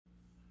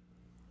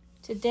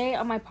Today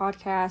on my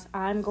podcast,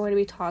 I'm going to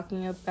be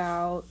talking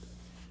about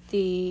the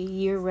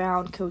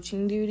year-round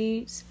coaching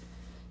duties.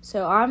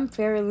 So I'm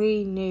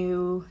fairly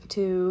new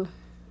to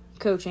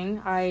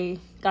coaching. I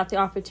got the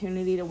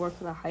opportunity to work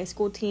with a high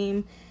school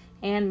team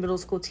and middle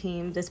school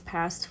team this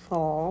past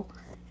fall,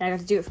 and I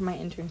got to do it for my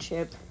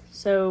internship.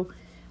 So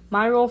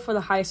my role for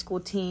the high school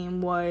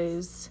team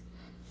was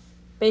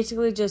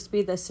basically just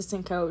be the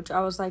assistant coach. I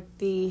was like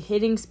the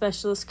hitting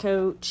specialist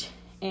coach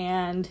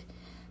and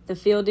the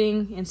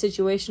fielding and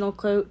situational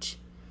coach.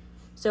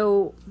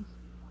 So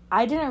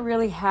I didn't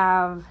really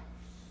have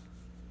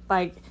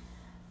like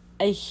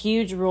a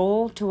huge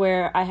role to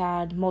where I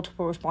had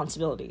multiple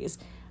responsibilities.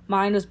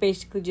 Mine was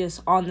basically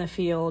just on the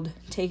field,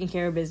 taking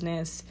care of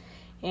business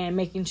and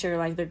making sure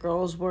like the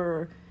girls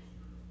were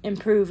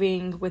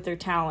improving with their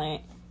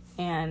talent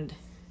and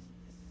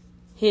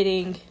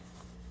hitting.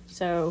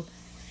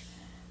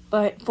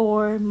 But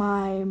for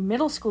my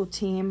middle school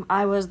team,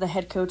 I was the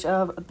head coach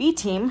of a B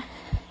team.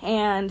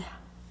 And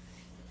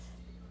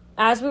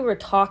as we were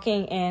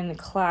talking in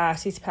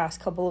class these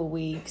past couple of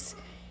weeks,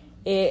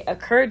 it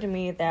occurred to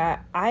me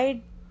that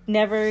I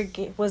never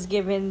was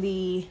given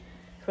the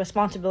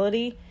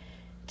responsibility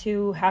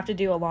to have to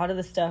do a lot of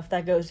the stuff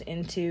that goes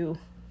into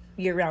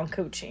year-round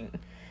coaching.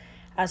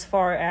 As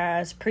far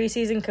as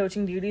preseason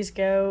coaching duties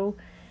go,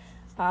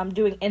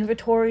 doing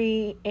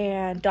inventory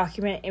and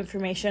document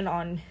information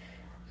on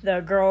the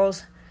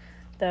girls,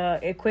 the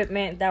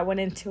equipment that went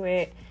into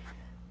it,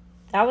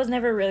 that was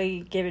never really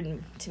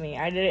given to me.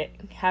 I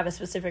didn't have a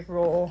specific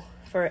role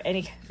for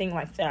anything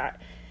like that.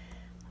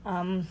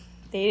 They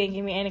didn't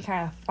give me any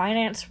kind of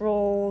finance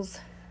roles.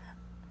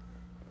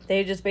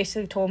 They just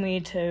basically told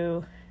me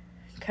to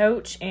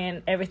coach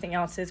and everything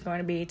else is going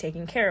to be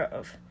taken care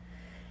of.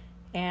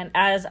 And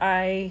as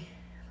I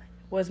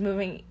was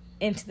moving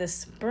into the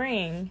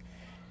spring,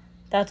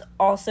 that's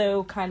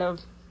also kind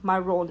of my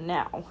role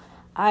now.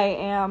 I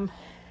am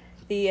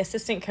the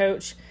assistant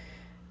coach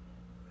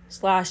 /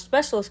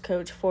 specialist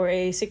coach for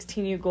a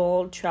 16U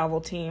Gold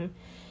travel team,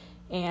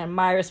 and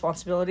my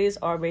responsibilities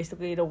are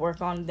basically to work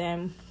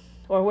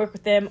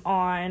with them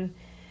on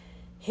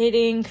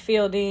hitting,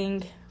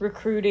 fielding,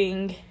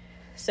 recruiting.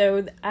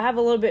 So I have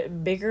a little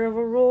bit bigger of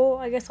a role,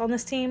 I guess, on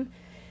this team,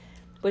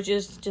 which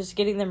is just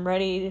getting them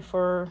ready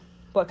for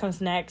what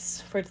comes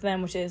next for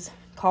them, which is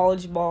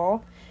college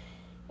ball,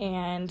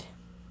 and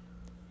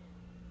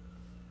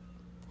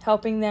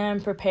helping them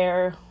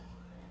prepare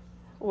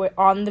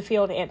on the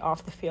field and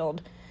off the field.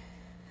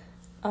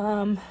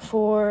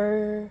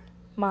 For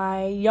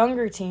my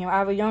younger team, I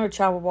have a younger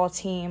travel ball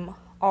team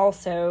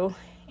also,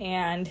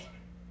 and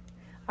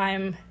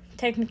I'm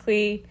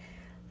technically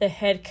the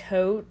head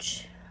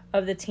coach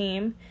of the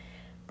team.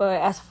 But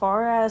as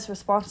far as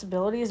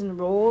responsibilities and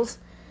roles,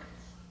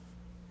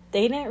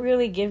 they didn't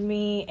really give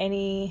me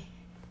any.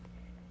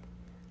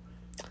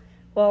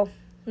 Well,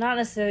 not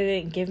necessarily they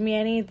didn't give me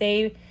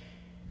any.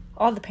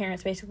 All the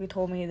parents basically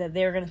told me that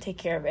they were going to take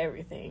care of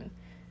everything.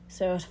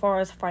 So as far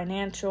as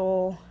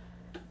financial,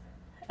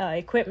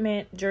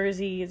 equipment,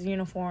 jerseys,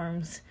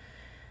 uniforms,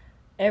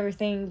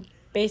 everything,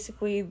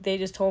 basically they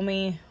just told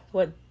me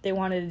what they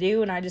wanted to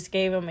do, and I just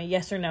gave them a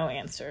yes or no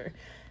answer.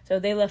 So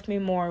they left me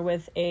more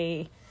with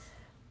a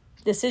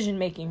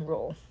decision-making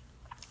role.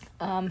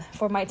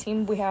 For my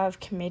team, we have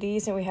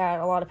committees, and we had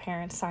a lot of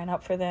parents sign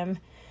up for them.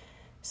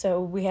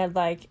 So we had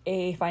like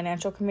a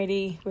financial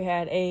committee, we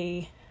had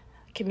a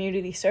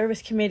community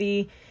service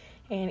committee,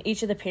 and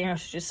each of the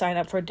parents would just sign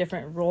up for a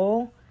different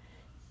role.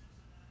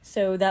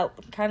 So that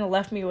kind of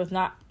left me with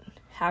not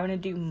having to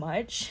do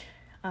much.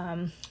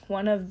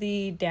 One of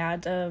the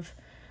dads of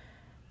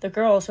the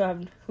girls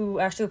who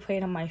actually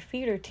played on my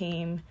feeder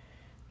team,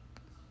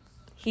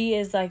 he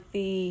is like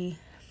the,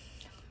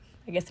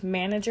 I guess,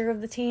 manager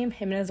of the team,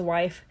 him and his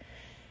wife,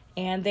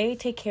 and they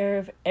take care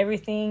of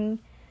everything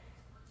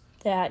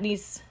that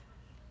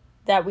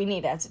we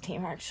need as a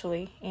team,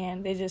 actually.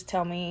 And they just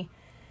tell me,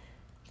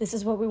 this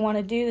is what we want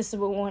to do, this is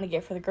what we want to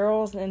get for the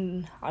girls,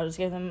 and I'll just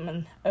give them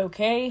an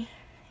okay.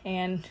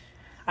 And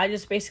I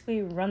just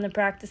basically run the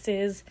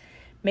practices,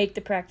 make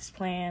the practice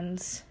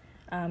plans,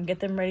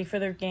 get them ready for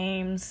their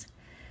games,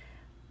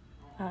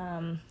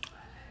 and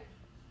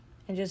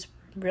just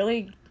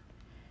really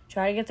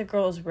try to get the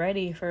girls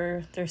ready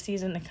for their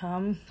season to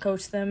come,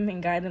 coach them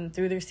and guide them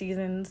through their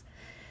seasons.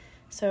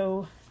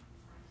 So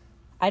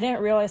I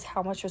didn't realize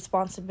how much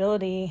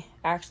responsibility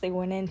actually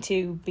went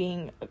into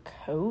being a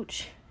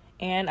coach,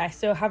 and I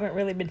still haven't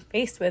really been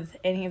faced with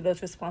any of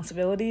those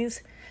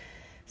responsibilities.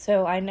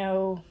 So I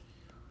know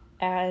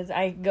as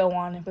I go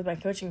on with my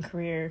coaching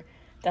career,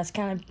 that's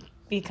kind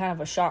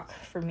of a shock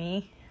for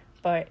me.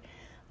 But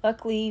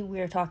luckily, we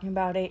are talking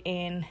about it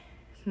in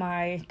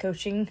my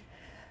coaching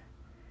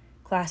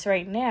class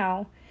right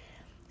now.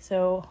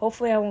 So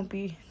hopefully I won't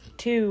be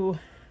too,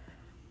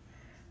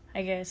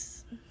 I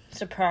guess,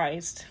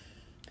 surprised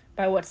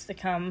by what's to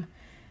come.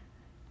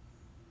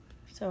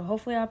 So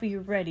hopefully I'll be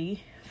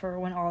ready for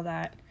when all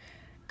that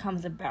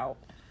comes about.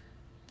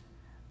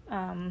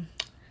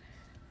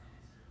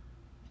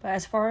 But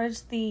as far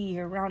as the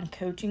year-round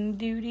coaching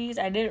duties,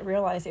 I didn't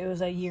realize it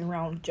was a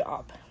year-round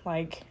job.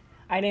 Like,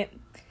 I didn't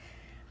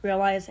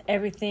realize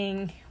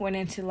everything went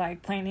into,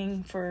 like,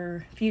 planning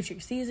for future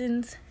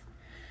seasons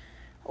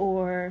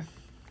or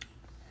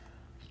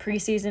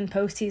preseason,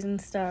 postseason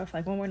stuff,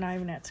 like when we're not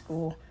even at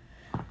school.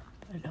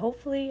 But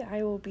hopefully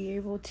I will be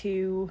able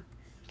to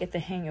get the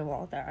hang of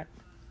all that.